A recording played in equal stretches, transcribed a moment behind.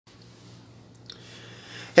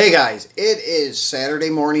Hey guys, it is Saturday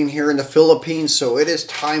morning here in the Philippines, so it is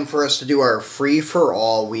time for us to do our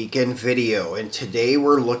free-for-all weekend video. And today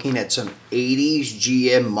we're looking at some 80s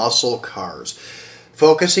GM muscle cars,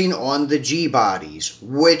 focusing on the G-bodies,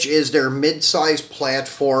 which is their mid-size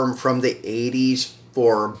platform from the 80s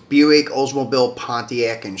for Buick, Oldsmobile,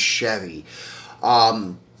 Pontiac, and Chevy.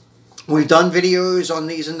 We've done videos on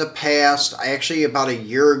these in the past. Actually, about a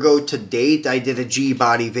year ago to date, I did a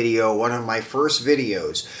G-body video, one of my first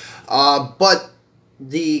videos. But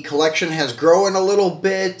the collection has grown a little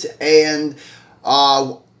bit, and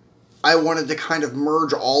I wanted to kind of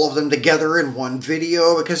merge all of them together in one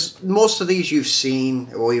video, because most of these you've seen,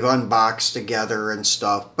 we've unboxed together and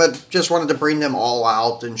stuff, but just wanted to bring them all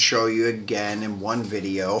out and show you again in one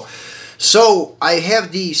video. So, I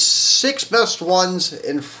have the 6 best ones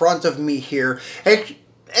in front of me here.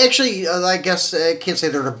 Actually, I guess I can't say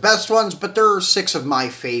they're the best ones, but they're 6 of my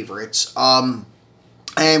favorites.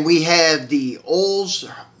 And we have the Olds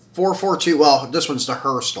 442, well, this one's the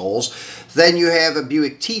Hurst Olds. Then you have a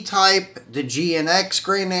Buick T-Type, the GNX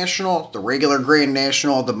Grand National, the regular Grand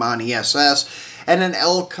National, the Monte SS, and an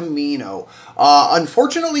El Camino.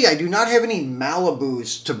 Unfortunately, I do not have any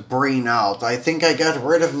Malibus to bring out. I think I got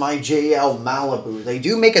rid of my JL Malibu. They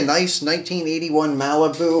do make a nice 1981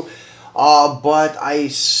 Malibu, but I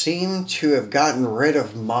seem to have gotten rid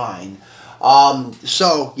of mine.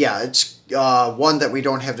 So, yeah, it's one that we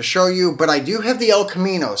don't have to show you, but I do have the El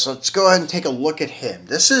Camino, so let's go ahead and take a look at him.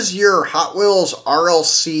 This is your Hot Wheels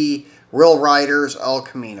RLC Real Riders El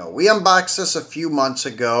Camino. We unboxed this a few months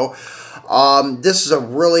ago. This is a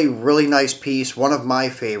really nice piece, one of my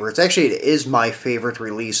favorites. Actually, it is my favorite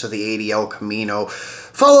release of the 80 El Camino,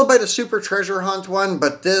 followed by the Super Treasure Hunt one,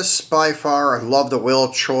 but this, by far, I love the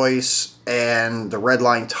wheel choice and the red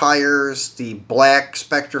line tires, the black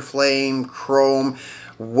Spectre Flame chrome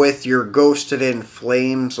with your ghosted in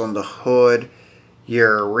flames on the hood,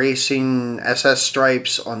 your racing SS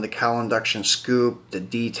stripes on the cowl induction scoop, the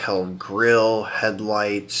detailed grille,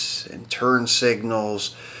 headlights, and turn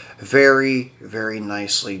signals. Very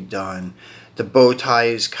nicely done. The bow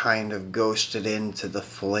ties kind of ghosted into the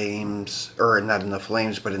flames, or not in the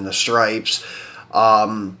flames, but in the stripes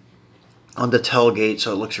on the tailgate,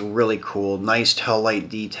 so it looks really cool. Nice tail light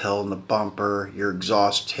detail in the bumper, your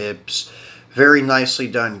exhaust tips. Very nicely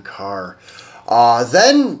done car.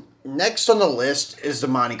 Then, next on the list is the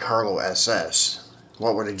Monte Carlo SS.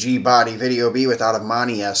 What would a G-body video be without a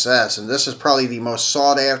Monte SS? And this is probably the most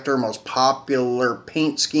sought after, most popular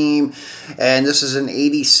paint scheme. And this is an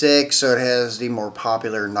 86, so it has the more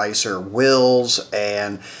popular, nicer wheels.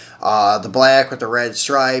 And the black with the red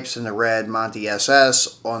stripes and the red Monte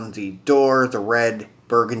SS on the door, the red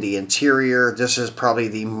burgundy interior. This is probably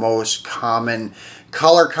the most common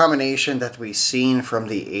color combination that we've seen from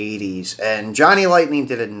the 80s. And Johnny Lightning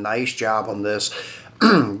did a nice job on this.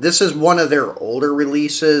 This is one of their older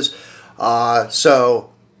releases, so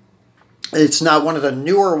it's not one of the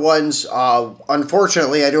newer ones.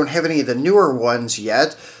 Unfortunately, I don't have any of the newer ones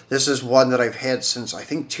yet. This is one that I've had since, I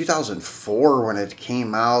think, 2004 when it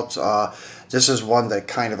came out. This is one that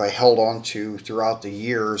kind of I held on to throughout the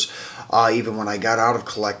years, even when I got out of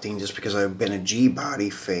collecting, just because I've been a G-body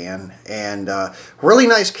fan. And really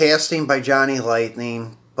nice casting by Johnny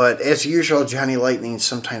Lightning. But as usual, Johnny Lightning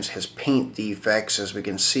sometimes has paint defects, as we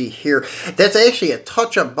can see here. That's actually a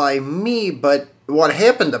touch-up by me, but what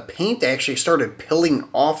happened, the paint actually started peeling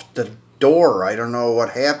off the door. I don't know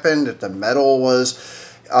what happened, if the metal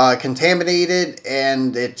was contaminated,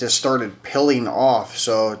 and it just started peeling off.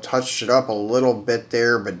 So touched it up a little bit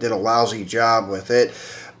there, but did a lousy job with it.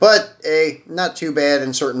 But, hey, not too bad.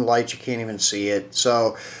 In certain lights, you can't even see it.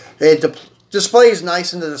 So, it displays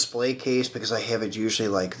nice in the display case because I have it usually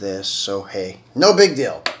like this, so hey, no big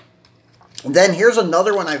deal. And then here's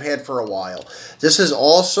another one I've had for a while. This is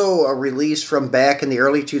also a release from back in the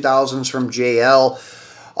early 2000s from JL.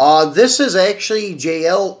 This is actually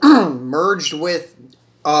JL merged with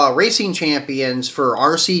Racing Champions for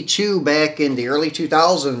RC2 back in the early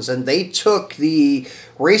 2000s, and they took the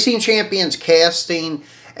Racing Champions casting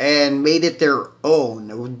and made it their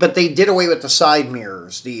own, but they did away with the side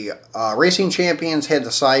mirrors. The Racing Champions had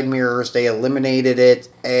the side mirrors, they eliminated it,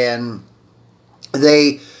 and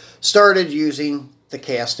they started using the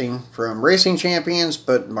casting from Racing Champions,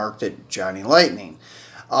 but marked it Johnny Lightning.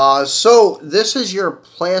 So this is your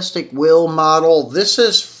plastic wheel model. This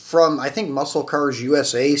is from, I think, Muscle Cars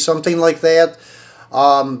USA, something like that,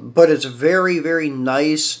 but it's a very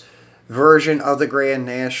nice version of the Grand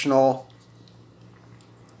National.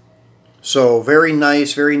 So, very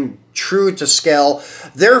nice, very true to scale.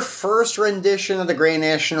 Their first rendition of the Grand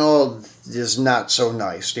National is not so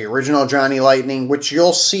nice. The original Johnny Lightning, which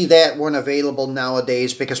you'll see that one available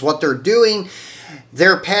nowadays, because what they're doing,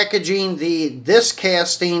 they're packaging this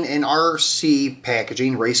casting in RC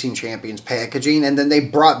packaging, Racing Champions packaging, and then they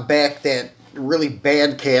brought back that really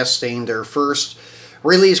bad casting, their first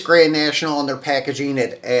release Grand National, and they're packaging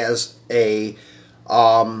it as a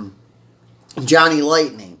Johnny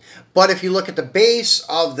Lightning. But if you look at the base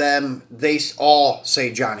of them, they all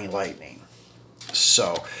say Johnny Lightning.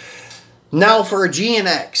 So, now for a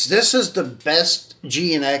GNX. This is the best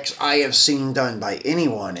GNX I have seen done by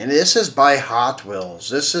anyone. And this is by Hot Wheels.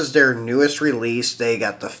 This is their newest release. They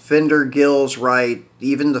got the fender gills right.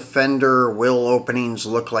 Even the fender wheel openings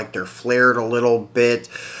look like they're flared a little bit.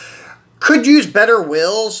 Could use better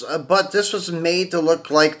wheels, but this was made to look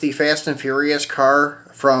like the Fast and Furious car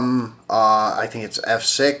from, I think it's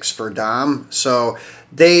F6 for Dom. So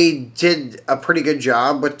they did a pretty good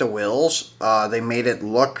job with the wheels. They made it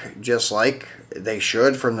look just like they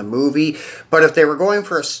should from the movie. But if they were going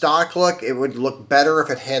for a stock look, it would look better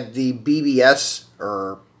if it had the BBS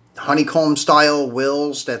or honeycomb style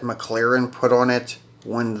wheels that McLaren put on it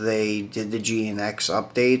when they did the GNX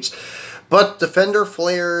updates. But the fender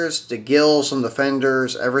flares, the gills and the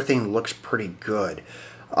fenders, everything looks pretty good.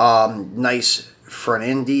 Nice front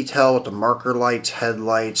end detail with the marker lights,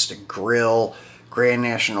 headlights, the grille, Grand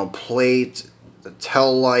National plate, the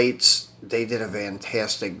tail lights. They did a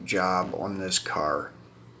fantastic job on this car.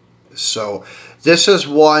 So this is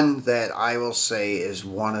one that I will say is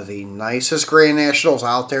one of the nicest Grand Nationals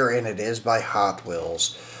out there, and it is by Hot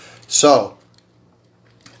Wheels. So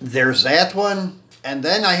there's that one. And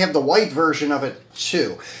then I have the white version of it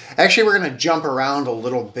too. Actually, we're going to jump around a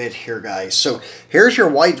little bit here, guys. So here's your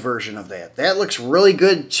white version of that. That looks really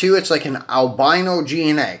good too. It's like an albino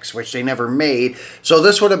GNX, which they never made. So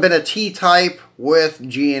this would have been a T-type with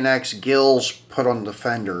GNX gills put on the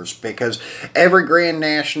fenders, because every Grand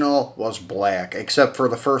National was black, except for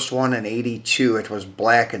the first one in '82. It was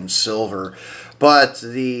black and silver. But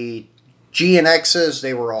the GNXs,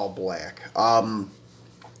 they were all black.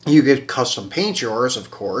 You could custom paint yours, of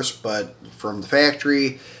course, but from the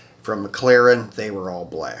factory, from McLaren, they were all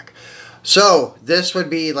black. So this would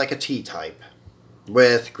be like a T-type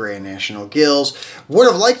with Grand National gills.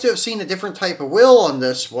 Would have liked to have seen a different type of wheel on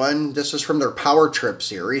this one. This is from their Power Trip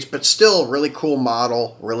series, but still really cool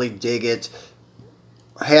model. Really dig it.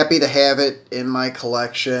 Happy to have it in my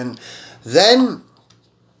collection. Then,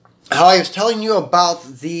 how I was telling you about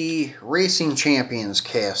the Racing Champions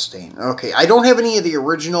casting. Okay, I don't have any of the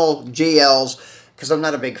original JLs because I'm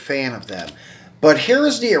not a big fan of them. But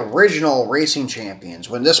here's the original Racing Champions,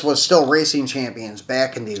 when this was still Racing Champions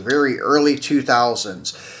back in the very early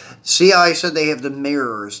 2000s. See how I said they have the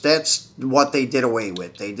mirrors? That's what they did away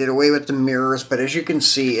with. They did away with the mirrors, but as you can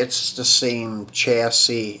see, it's the same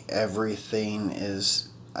chassis. Everything is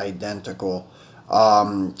identical.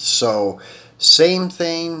 So, same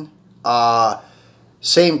thing.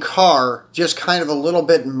 Same car, just kind of a little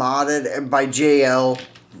bit modded by JL.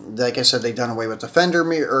 Like I said, they've done away with the fender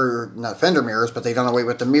mirror, or not fender mirrors, but they've done away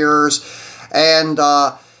with the mirrors. And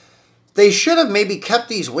they should have maybe kept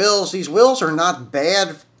these wheels. These wheels are not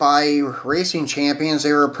bad by Racing Champions.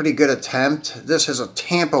 They were a pretty good attempt. This has a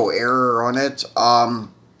tampo error on it.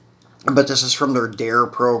 But this is from their DARE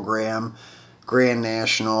program, Grand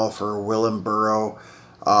National for Willenboro.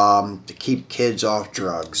 To keep kids off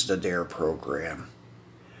drugs, the DARE program.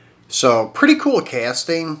 So, pretty cool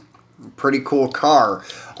casting. Pretty cool car.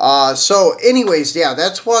 So, anyways, yeah,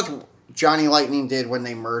 that's what Johnny Lightning did when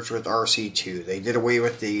they merged with RC2. They did away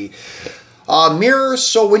with the mirrors.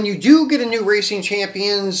 So, when you do get a new Racing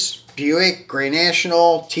Champions Buick, Grand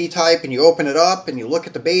National, T-Type, and you open it up and you look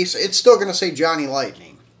at the base, it's still going to say Johnny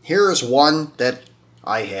Lightning. Here's one that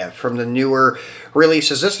I have from the newer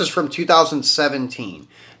releases. This is from 2017.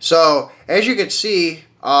 So, as you can see,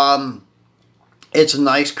 it's a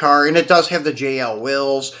nice car, and it does have the JL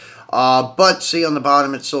wheels. But see on the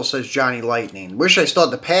bottom, it still says Johnny Lightning. Wish I still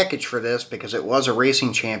had the package for this, because it was a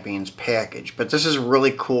Racing Champions package. But this is a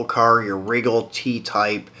really cool car, your Regal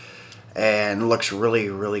T-Type, and looks really,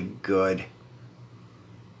 really good.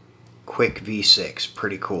 Quick V6,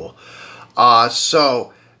 pretty cool.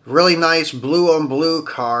 So, really nice blue on blue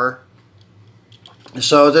car.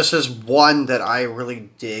 So this is one that I really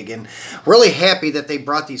dig, and really happy that they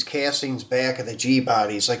brought these castings back of the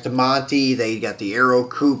G-bodies. Like the Monte, they got the Aero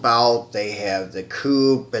Coupe out, they have the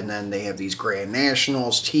Coupe, and then they have these Grand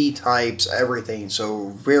Nationals, T-types, everything.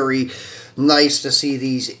 So very nice to see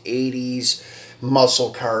these 80s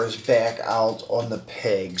muscle cars back out on the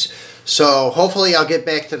pegs. So hopefully I'll get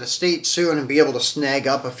back to the States soon and be able to snag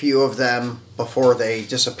up a few of them before they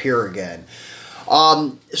disappear again.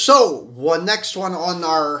 Next one on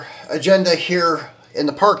our agenda here in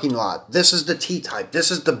the parking lot. This is the T-type.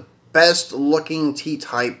 This is the best looking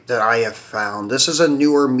T-type that I have found. This is a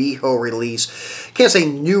newer Miho release. Can't say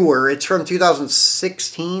newer. It's from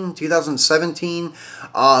 2016, 2017.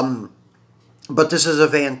 But this is a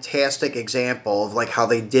fantastic example of like how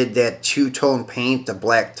they did that two-tone paint, the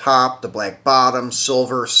black top, the black bottom,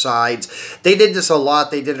 silver sides. They did this a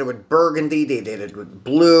lot. They did it with burgundy, they did it with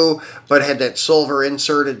blue, but had that silver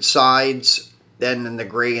inserted sides, then the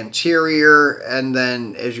gray interior, and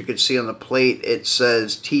then as you can see on the plate, it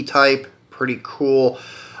says T-type. Pretty cool.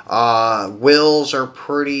 Wheels are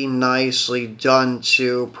pretty nicely done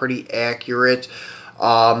too, pretty accurate.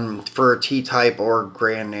 For a T-type or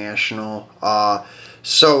Grand National.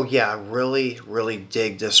 So yeah, really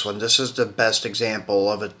dig this one. This is the best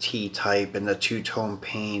example of a T-type and the two-tone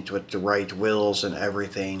paint with the right wheels and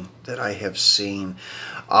everything that I have seen.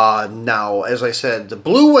 Now, as I said, the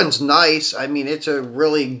blue one's nice. I mean, it's a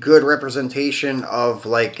really good representation of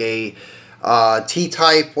like a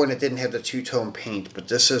T-type when it didn't have the two-tone paint, but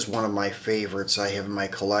this is one of my favorites I have in my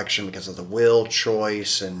collection because of the wheel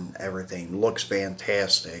choice and everything. Looks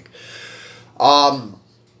fantastic. And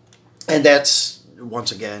that's,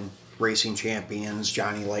 once again, Racing Champions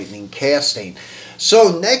Johnny Lightning casting.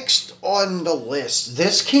 So next on the list,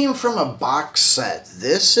 this came from a box set.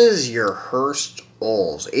 This is your Hurst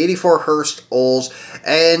Olds, 84 Hurst Olds,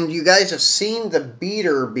 and you guys have seen the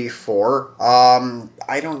beater before.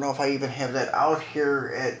 I don't know if I even have that out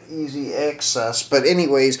here at easy access, but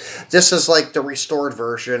anyways, this is like the restored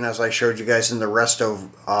version as I showed you guys in the resto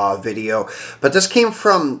video. But this came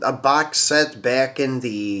from a box set back in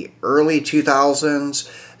the early 2000s.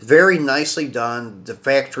 Very nicely done. The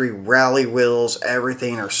factory rally wheels,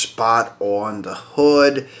 everything are spot on. The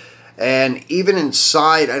hood. And even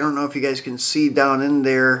inside, I don't know if you guys can see down in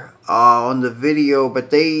there on the video, but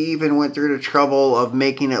they even went through the trouble of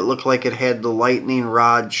making it look like it had the lightning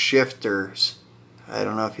rod shifters. I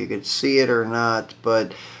don't know if you could see it or not,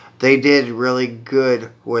 but they did really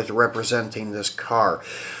good with representing this car.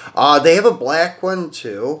 They have a black one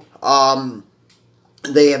too.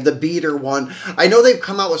 They have the beater one. I know they've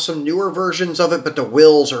come out with some newer versions of it, but the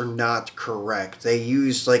wheels are not correct. They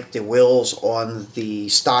use like the wheels on the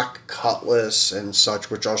stock Cutlass and such,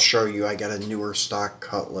 which I'll show you. I got a newer stock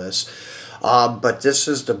Cutlass. But this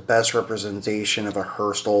is the best representation of a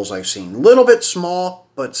Hurst Olds I've seen. A little bit small,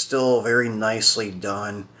 but still very nicely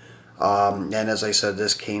done. And as I said,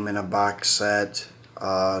 this came in a box set.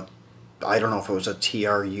 I don't know if it was a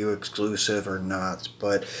TRU exclusive or not,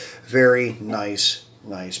 but very nice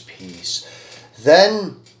piece.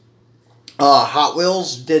 Then Hot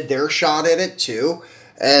Wheels did their shot at it too,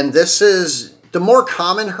 and this is the more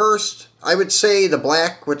common Hurst, I would say, the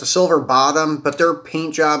black with the silver bottom, but their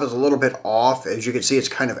paint job is a little bit off. As you can see, it's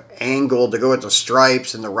kind of angled to go with the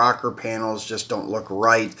stripes, and the rocker panels just don't look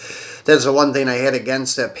right. That's the one thing I had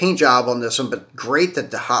against that paint job on this one, but great that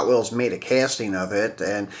the Hot Wheels made a casting of it,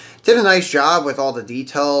 and did a nice job with all the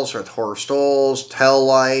details with Hurst Olds, tail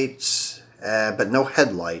lights, but no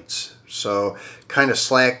headlights. So kind of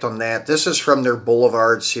slacked on that. This is from their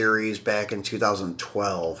Boulevard series back in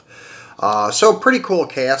 2012. So pretty cool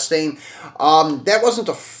casting. That wasn't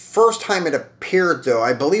the first time it appeared though.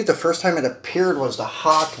 I believe the first time it appeared was the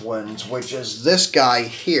Hot Ones, which is this guy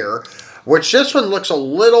here. Which this one looks a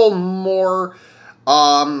little more,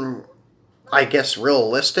 I guess,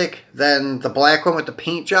 realistic than the black one with the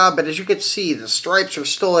paint job. But as you can see, the stripes are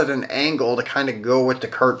still at an angle to kind of go with the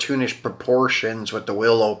cartoonish proportions with the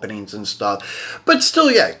wheel openings and stuff. But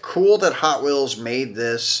still, yeah, cool that Hot Wheels made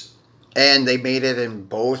this. And they made it in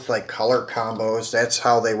both, like, color combos. That's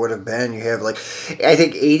how they would have been. You have, like, I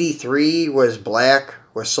think 83 was black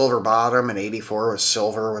with silver bottom, and 84 was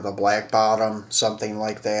silver with a black bottom, something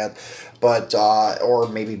like that. But, or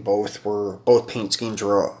maybe both paint schemes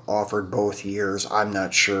were offered both years. I'm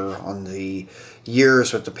not sure on the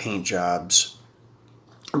years with the paint jobs.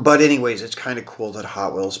 But anyways, it's kind of cool that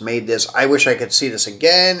Hot Wheels made this. I wish I could see this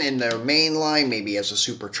again in their main line, maybe as a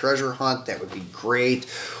super treasure hunt. That would be great.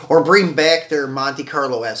 Or bring back their Monte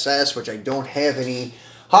Carlo SS, which I don't have any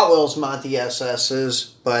Hot Wheels Monte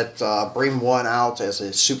SS's, but bring one out as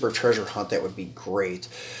a super treasure hunt. That would be great.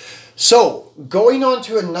 So, going on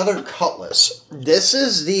to another Cutlass. This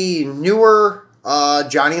is the newer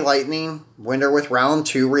Johnny Lightning Winter with Round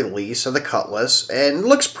 2 release of the Cutlass. And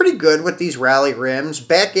looks pretty good with these rally rims.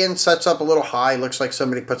 Back end sets up a little high. Looks like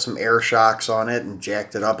somebody put some air shocks on it and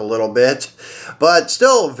jacked it up a little bit. But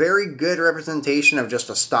still, very good representation of just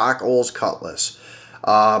a stock Olds Cutlass.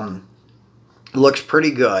 Looks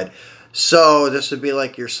pretty good. So, this would be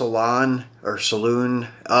like your saloon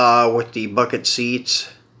with the bucket seats.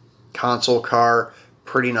 Console car,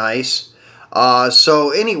 pretty nice.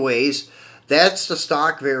 So anyways, that's the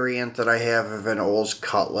stock variant that I have of an Olds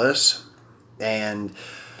Cutlass. And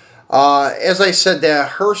as I said, the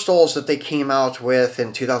Hurst Olds that they came out with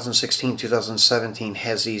in 2016, 2017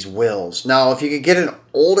 has these wheels. Now, if you could get an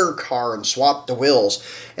older car and swap the wheels,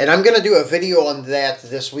 and I'm going to do a video on that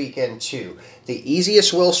this weekend too. The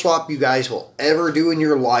easiest wheel swap you guys will ever do in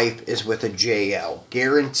your life is with a JL.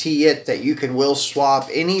 Guarantee it that you can wheel swap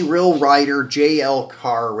any real rider JL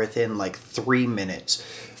car within like 3 minutes.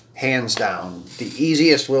 Hands down, the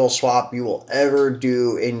easiest wheel swap you will ever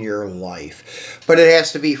do in your life. But it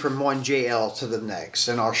has to be from one JL to the next.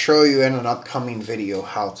 And I'll show you in an upcoming video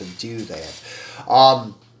how to do that.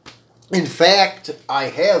 In fact, I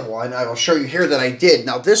have one. I will show you here that I did.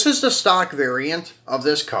 Now, this is the stock variant of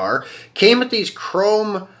this car. Came with these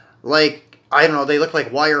chrome, like, I don't know, they look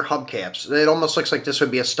like wire hubcaps. It almost looks like this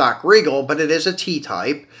would be a stock Regal, but it is a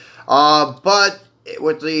T-type. But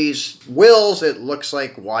with these wheels, it looks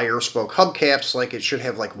like wire spoke hubcaps, like it should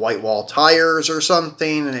have like white wall tires or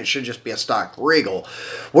something, and it should just be a stock Regal,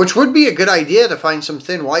 which would be a good idea to find some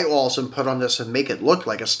thin white walls and put on this and make it look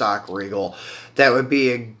like a stock Regal. That would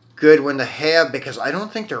be a good one to have, because I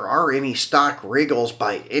don't think there are any stock Regals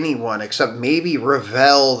by anyone except maybe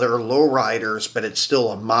Revell. They're lowriders, but it's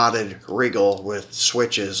still a modded Regal with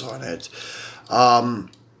switches on it.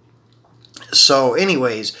 So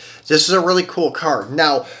anyways, this is a really cool car.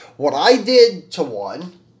 Now, what I did to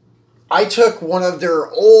one, I took one of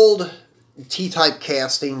their old T-type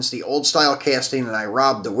castings, the old style casting, and I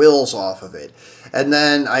robbed the wheels off of it. And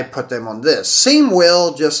then I put them on this. Same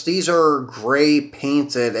wheel, just these are gray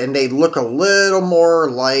painted, and they look a little more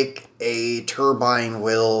like a turbine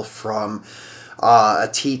wheel from a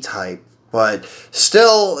T-type. But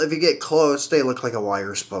still, if you get close, they look like a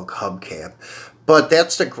wire spoke hubcap. But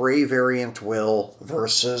that's the gray variant wheel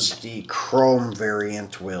versus the chrome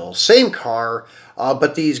variant wheel. Same car,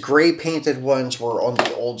 but these gray painted ones were on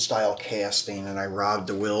the old style casting, and I robbed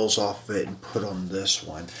the wheels off of it and put on this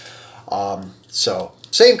one. So,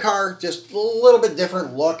 same car, just a little bit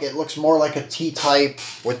different look. It looks more like a T-type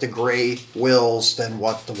with the gray wheels than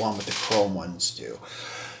what the one with the chrome ones do.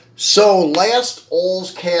 So, last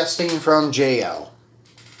Olds casting from JL.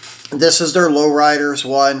 This is their Lowriders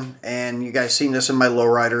one, and you guys seen this in my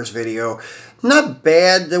Lowriders video. Not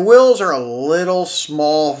bad. The wheels are a little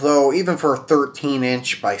small, though. Even for a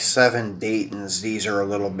 13-inch by 7 Daytons, these are a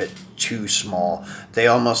little bit too small. They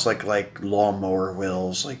almost look like lawnmower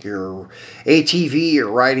wheels, like your ATV or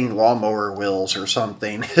riding lawnmower wheels or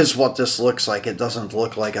something is what this looks like. It doesn't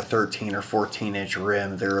look like a 13 or 14-inch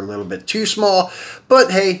rim. They're a little bit too small,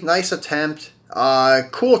 but hey, nice attempt.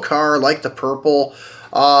 Cool car, like the purple.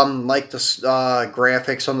 Like the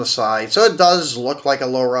graphics on the side. So it does look like a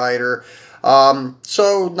lowrider.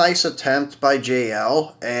 So nice attempt by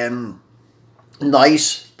JL, and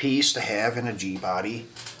nice piece to have in a G-body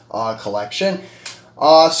collection.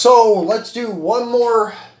 So let's do one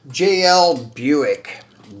more JL Buick.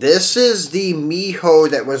 This is the Miho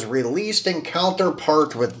that was released in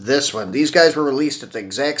counterpart with this one. These guys were released at the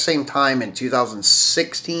exact same time in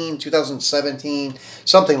 2016, 2017,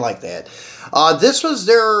 something like that. This was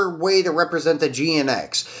their way to represent the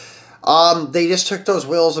GNX. They just took those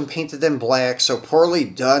wheels and painted them black, so poorly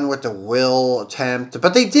done with the wheel attempt.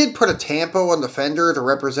 But they did put a tampo on the fender to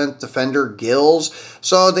represent the fender gills,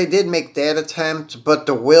 so they did make that attempt. But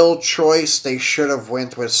the wheel choice, they should have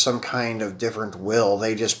went with some kind of different wheel.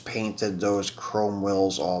 They just painted those chrome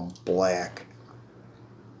wheels all black.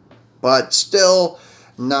 But still,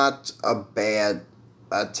 not a bad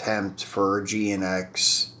attempt for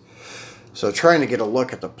GNX. So trying to get a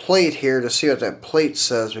look at the plate here to see what that plate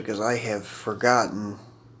says, because I have forgotten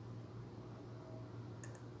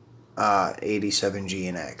 87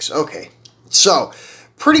 GNX. Okay, so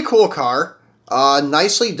pretty cool car,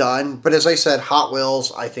 nicely done, but as I said, Hot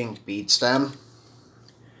Wheels I think beats them.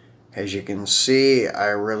 As you can see, I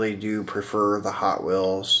really do prefer the Hot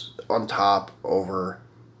Wheels on top over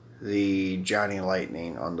the Johnny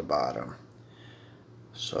Lightning on the bottom.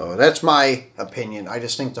 So that's my opinion. I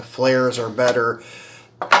just think the flares are better.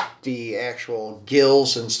 The actual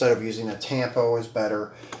gills, instead of using a tampo, is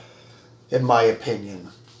better, in my opinion.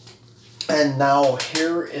 And now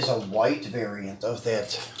here is a white variant of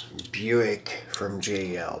that Buick from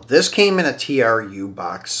JL. This came in a TRU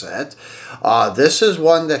box set. This is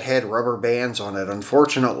one that had rubber bands on it,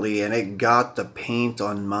 unfortunately, and it got the paint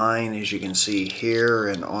on mine, as you can see here,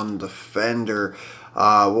 and on the fender.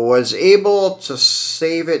 Was able to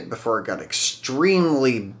save it before it got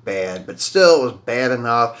extremely bad, but still it was bad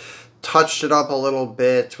enough. Touched it up a little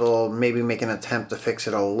bit. We'll maybe make an attempt to fix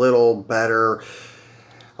it a little better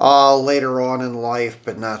later on in life,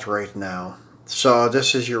 but not right now. So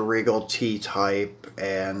this is your Regal T-Type,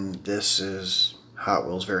 and this is Hot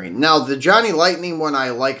Wheels variant. Now, the Johnny Lightning one,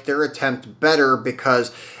 I like their attempt better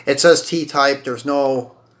because it says T-Type, there's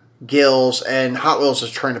no gills, and Hot Wheels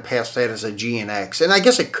is trying to pass that as a G and X. And I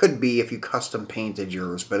guess it could be if you custom painted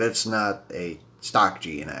yours, but it's not a stock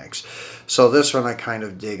G and X. So this one I kind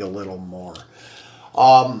of dig a little more.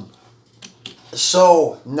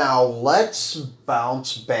 So now let's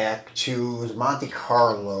bounce back to Monte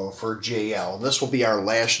Carlo for JL. And this will be our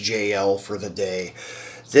last JL for the day.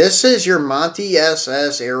 This is your Monte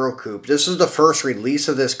SS Aero Coupe. This is the first release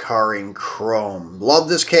of this car in chrome. Love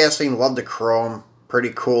this casting, love the chrome.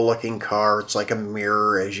 Pretty cool looking car. It's like a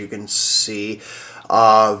mirror, as you can see.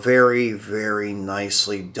 Very, very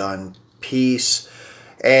nicely done piece.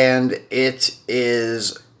 And it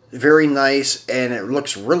is very nice, and it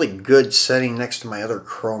looks really good sitting next to my other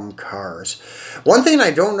chrome cars. One thing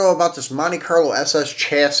I don't know about this Monte Carlo SS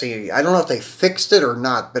chassis, I don't know if they fixed it or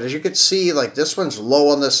not, but as you can see, like this one's low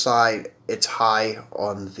on this side, it's high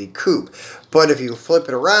on the coupe. But if you flip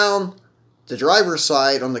it around, the driver's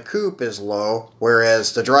side on the coupe is low,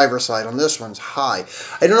 whereas the driver's side on this one's high.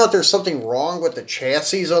 I don't know if there's something wrong with the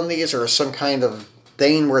chassis on these, or some kind of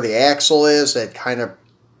thing where the axle is that kind of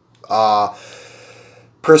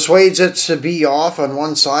persuades it to be off on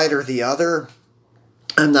one side or the other.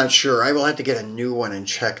 I'm not sure. I will have to get a new one and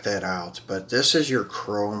check that out. But this is your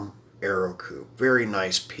chrome Aero Coupe. Very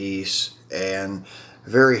nice piece, and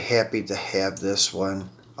very happy to have this one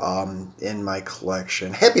in my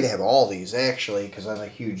collection. Happy to have all these, actually, because I'm a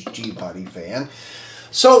huge G-Body fan.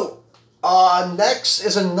 So next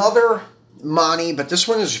is another Monte, but this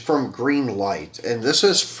one is from Greenlight, and this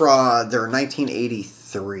is from their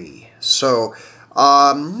 1983. So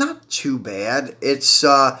not too bad. It's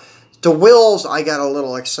the wheels, I got a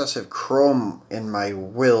little excessive chrome in my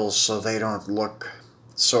wheels, so they don't look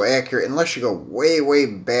so accurate unless you go way, way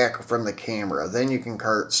back from the camera. Then you can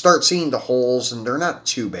start seeing the holes, and they're not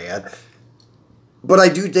too bad. But I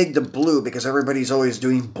do dig the blue because everybody's always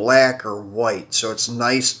doing black or white, so it's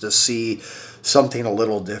nice to see something a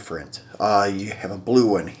little different. You have a blue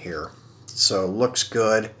one here, so looks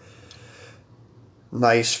good.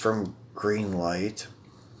 Nice from Greenlight.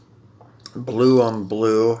 Blue on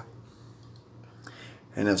blue.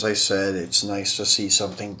 And as I said, it's nice to see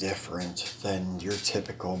something different than your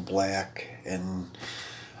typical black and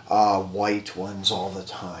white ones all the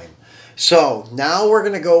time. So now we're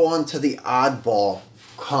going to go on to the oddball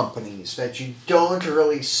companies that you don't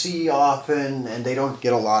really see often, and they don't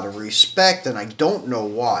get a lot of respect, and I don't know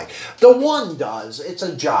why. The one does. It's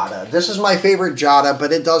a Jada. This is my favorite Jada,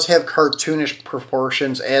 but it does have cartoonish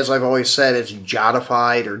proportions. As I've always said, it's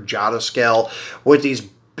Jadified or Jada scale with these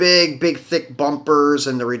big, big, thick bumpers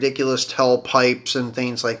and the ridiculous tailpipes and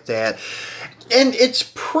things like that. And it's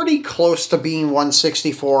pretty close to being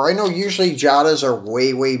 1/64. I know usually Jadas are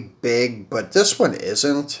way, way big, but this one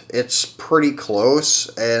isn't. It's pretty close,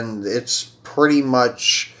 and it's pretty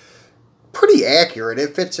accurate.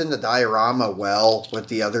 It fits in the diorama well with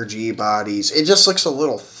the other G-bodies. It just looks a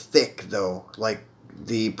little thick, though, like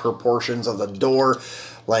the proportions of the door,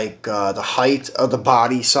 like the height of the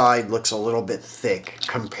body side looks a little bit thick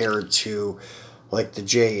compared to like the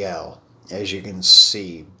JL, as you can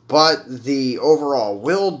see. But the overall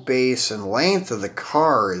wheelbase and length of the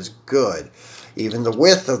car is good. Even the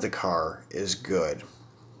width of the car is good.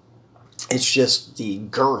 It's just the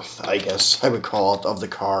girth, I guess I would call it, of the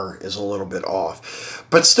car is a little bit off.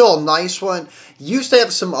 But still a nice one. Used to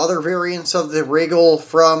have some other variants of the Regal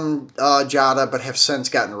from Jada, but have since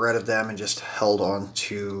gotten rid of them and just held on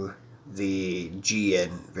to the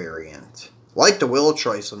GN variant. Like the wheel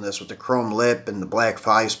choice on this with the chrome lip and the black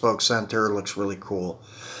 5-spoke center. Looks really cool.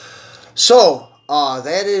 So,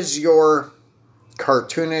 that is your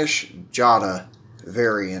cartoonish Jada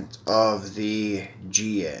variant of the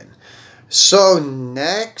GN. So,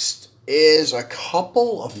 next is a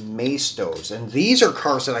couple of Mastos. And these are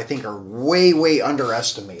cars that I think are way, way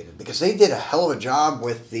underestimated because they did a hell of a job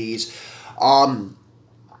with these.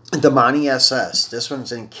 the Monte SS. This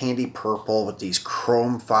one's in candy purple with these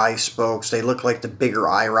chrome 5 spokes. They look like the bigger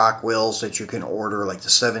IROC wheels that you can order, like the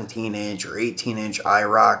 17-inch or 18-inch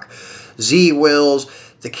IROC Z wheels.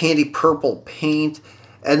 The candy purple paint.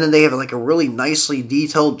 And then they have like a really nicely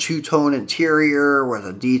detailed two-tone interior with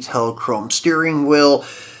a detailed chrome steering wheel.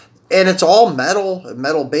 And it's all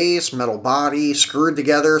metal base, metal body, screwed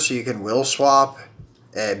together so you can wheel swap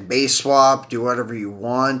and base swap, do whatever you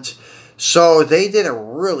want. So they did a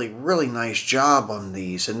really, really nice job on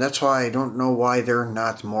these, and that's why I don't know why they're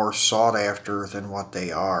not more sought after than what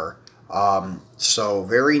they are. So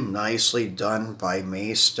very nicely done by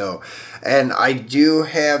Maisto. And I do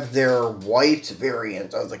have their white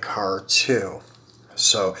variant of the car too.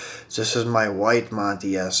 So this is my white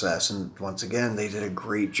Monte SS, and once again they did a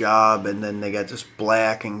great job. And then they got this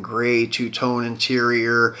black and gray two-tone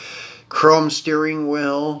interior, chrome steering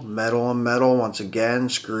wheel, metal on metal once again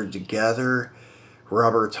screwed together,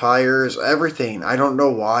 rubber tires, everything. I don't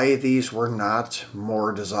know why these were not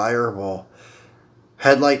more desirable.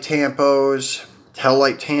 Headlight tampos,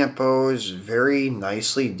 taillight tampos, very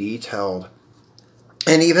nicely detailed.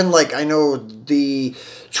 And even like, I know the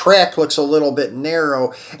track looks a little bit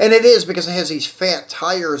narrow, and it is because it has these fat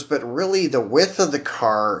tires, but really the width of the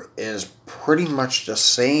car is pretty much the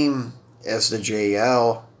same as the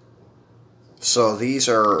JL. So these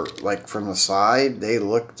are, like, from the side, they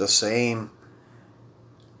look the same.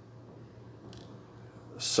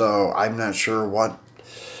 So I'm not sure what...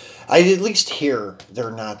 I at least hear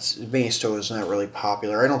they're not... Maisto is not really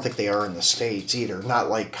popular. I don't think they are in the States either. Not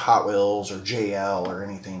like Hot Wheels or JL or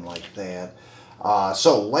anything like that.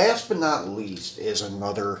 So last but not least is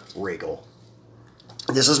another Regal.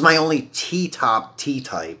 This is my only T-top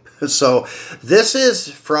T-type. So this is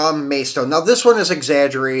from Maisto. Now this one is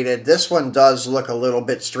exaggerated. This one does look a little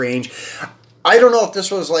bit strange. I don't know if this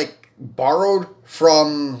was like borrowed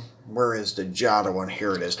from... Where is the Jada one?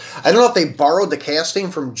 Here it is. I don't know if they borrowed the casting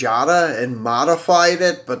from Jada and modified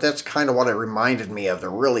it, but that's kind of what it reminded me of. The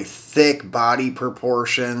really thick body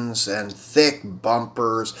proportions and thick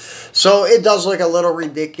bumpers. So it does look a little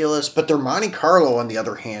ridiculous, but their Monte Carlo, on the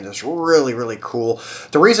other hand, is really, really cool.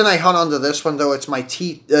 The reason I hung on to this one, though, it's my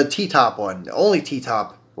T-top one. The only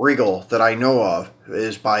T-top Regal that I know of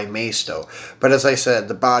is by Maisto. But as I said,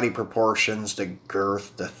 the body proportions, the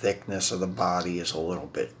girth, the thickness of the body is a little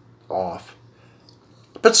bit off,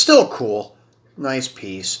 but still cool. Nice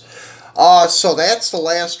piece. So that's the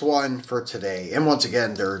last one for today, and once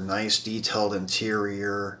again they're nice detailed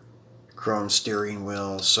interior, chrome steering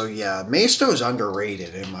wheel. So yeah, Maisto is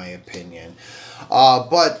underrated in my opinion.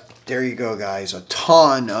 But there you go, guys, a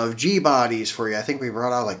ton of G bodies for you. I think we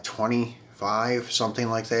brought out like 25, something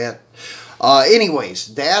like that.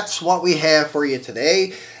 Anyways, that's what we have for you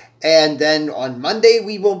today. And then on Monday,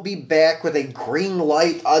 we will be back with a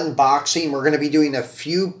Greenlight unboxing. We're going to be doing a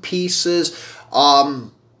few pieces.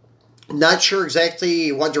 Not sure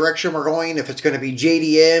exactly what direction we're going, if it's going to be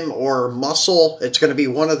JDM or muscle. It's going to be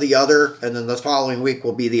one or the other, and then the following week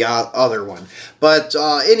will be the other one. But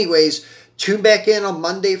anyways, tune back in on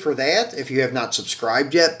Monday for that. If you have not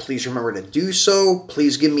subscribed yet, please remember to do so.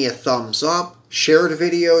 Please give me a thumbs up. Share the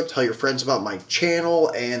video, tell your friends about my channel,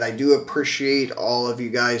 and I do appreciate all of you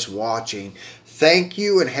guys watching. Thank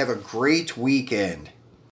you, and have a great weekend.